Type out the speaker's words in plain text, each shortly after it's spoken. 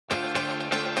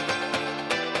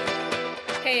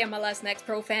Hey MLS Next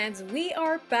Pro fans, we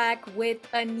are back with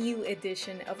a new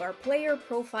edition of our Player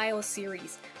Profile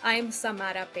series. I'm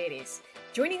Samara Perez.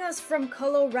 Joining us from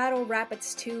Colorado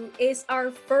Rapids 2 is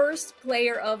our first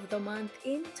Player of the Month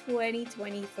in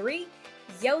 2023,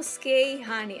 Yosuke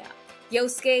Hanya.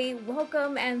 Yosuke,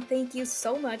 welcome and thank you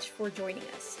so much for joining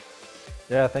us.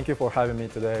 Yeah, thank you for having me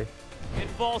today. It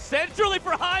falls centrally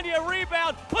for Hanya,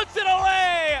 rebound, puts it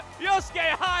away!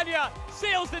 Yosuke Hanya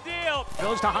seals the deal.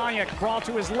 Goes to Hanya, crawl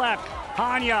to his left.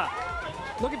 Hanya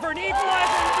looking for an equalizer.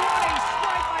 What a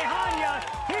strike by Hanya!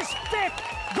 His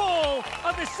 5th goal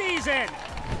of the season.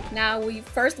 Now, we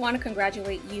first want to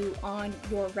congratulate you on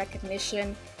your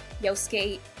recognition.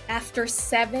 Yosuke, after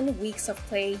 7 weeks of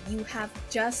play, you have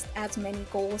just as many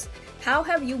goals. How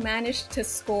have you managed to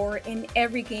score in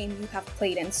every game you have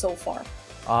played in so far?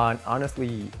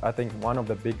 Honestly, I think one of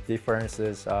the big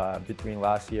differences between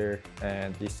last year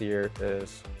and this year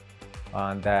is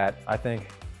that I think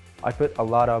I put a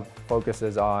lot of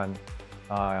focuses on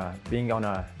being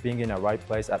in a right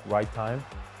place at right time.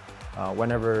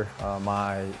 Whenever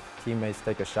my teammates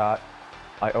take a shot,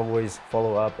 I always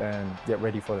follow up and get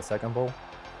ready for the second ball.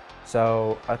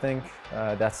 So I think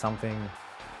that's something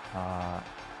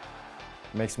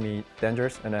makes me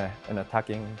dangerous in an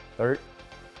attacking third.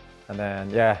 And then,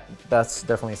 yeah, that's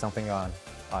definitely something I'm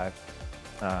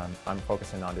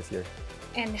focusing on this year.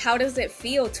 And how does it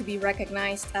feel to be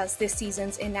recognized as this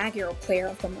season's inaugural Player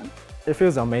of the Month? It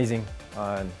feels amazing.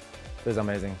 I'm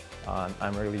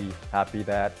really happy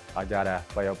that I got a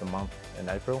Player of the Month in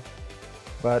April.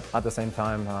 But at the same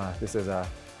time, this is a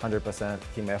 100%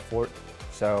 team effort.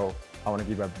 So I want to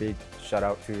give a big shout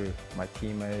out to my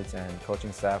teammates and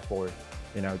coaching staff for,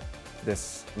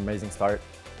 this amazing start.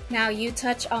 Now, you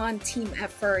touch on team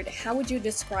effort. How would you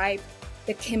describe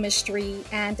the chemistry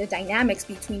and the dynamics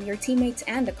between your teammates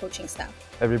and the coaching staff?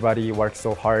 Everybody works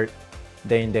so hard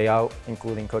day in, day out,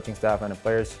 including coaching staff and the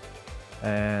players.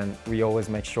 And we always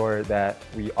make sure that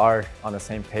we are on the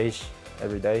same page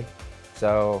every day.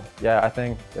 So, yeah, I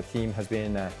think the team has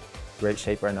been in great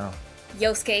shape right now.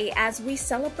 Yosuke, as we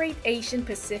celebrate Asian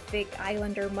Pacific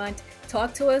Islander Month,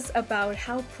 talk to us about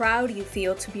how proud you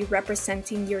feel to be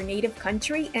representing your native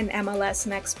country in MLS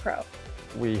Next Pro.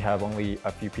 We have only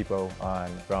a few people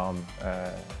from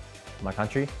my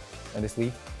country in this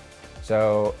league.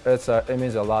 So it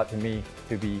means a lot to me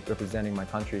to be representing my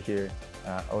country here,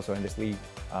 also in this league.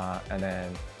 And then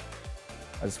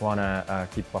I just want to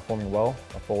keep performing well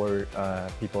for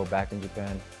people back in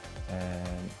Japan.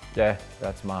 And yeah,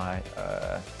 that's my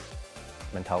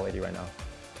mentality right now.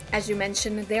 As you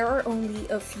mentioned, there are only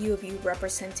a few of you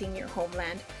representing your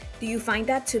homeland. Do you find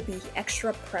that to be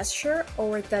extra pressure,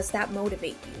 or does that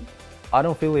motivate you? I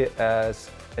don't feel it as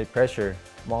a pressure,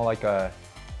 more like a,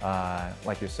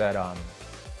 like you said,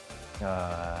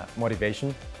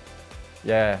 motivation.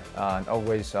 Yeah, and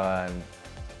always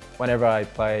whenever I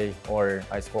play or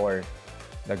I score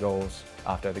the goals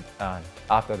after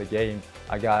the game,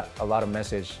 I got a lot of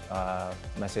messages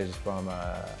from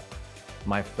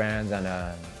my friends and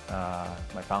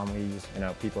my families,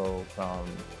 people from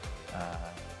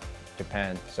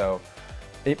Japan. So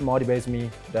it motivates me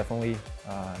definitely,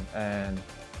 and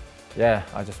yeah,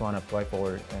 I just want to play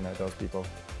for those people.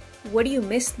 What do you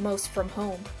miss most from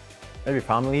home? Maybe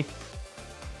family.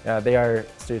 Yeah, they are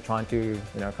still trying to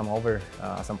come over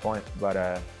at some point, but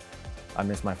I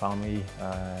miss my family,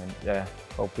 and yeah,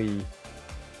 hopefully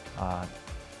I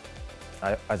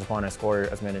just want to score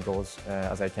as many goals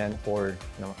as I can for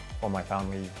my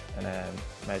family, and then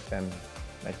make them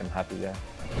happy. Yeah.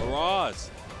 Perez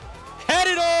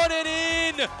headed on and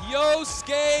in.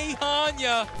 Yosuke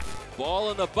Hanya,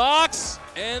 ball in the box,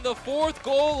 and the 4th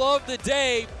goal of the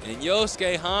day. And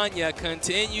Yosuke Hanya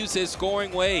continues his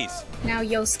scoring ways. Now,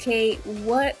 Yosuke,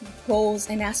 what goals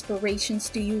and aspirations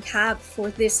do you have for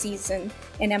this season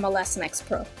in MLS Next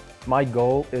Pro? My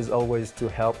goal is always to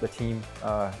help the team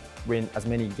win as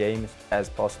many games as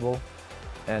possible,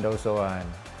 and also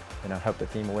help the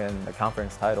team win the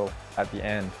conference title at the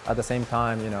end. At the same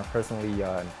time, personally,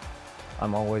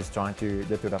 I'm always trying to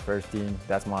get to the first team.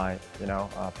 That's my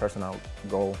personal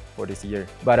goal for this year.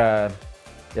 But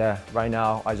yeah, right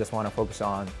now I just want to focus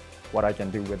on what I can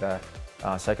do with the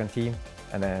second team,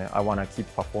 and then I want to keep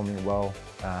performing well,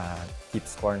 keep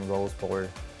scoring goals for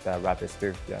the Rapids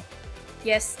too. Yeah.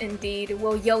 Yes, indeed.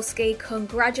 Well, Yosuke,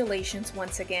 congratulations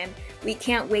once again. We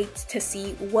can't wait to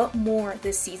see what more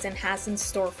this season has in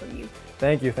store for you.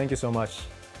 Thank you so much.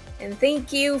 And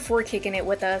thank you for kicking it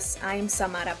with us. I'm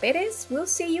Samara Perez. We'll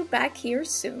see you back here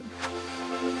soon.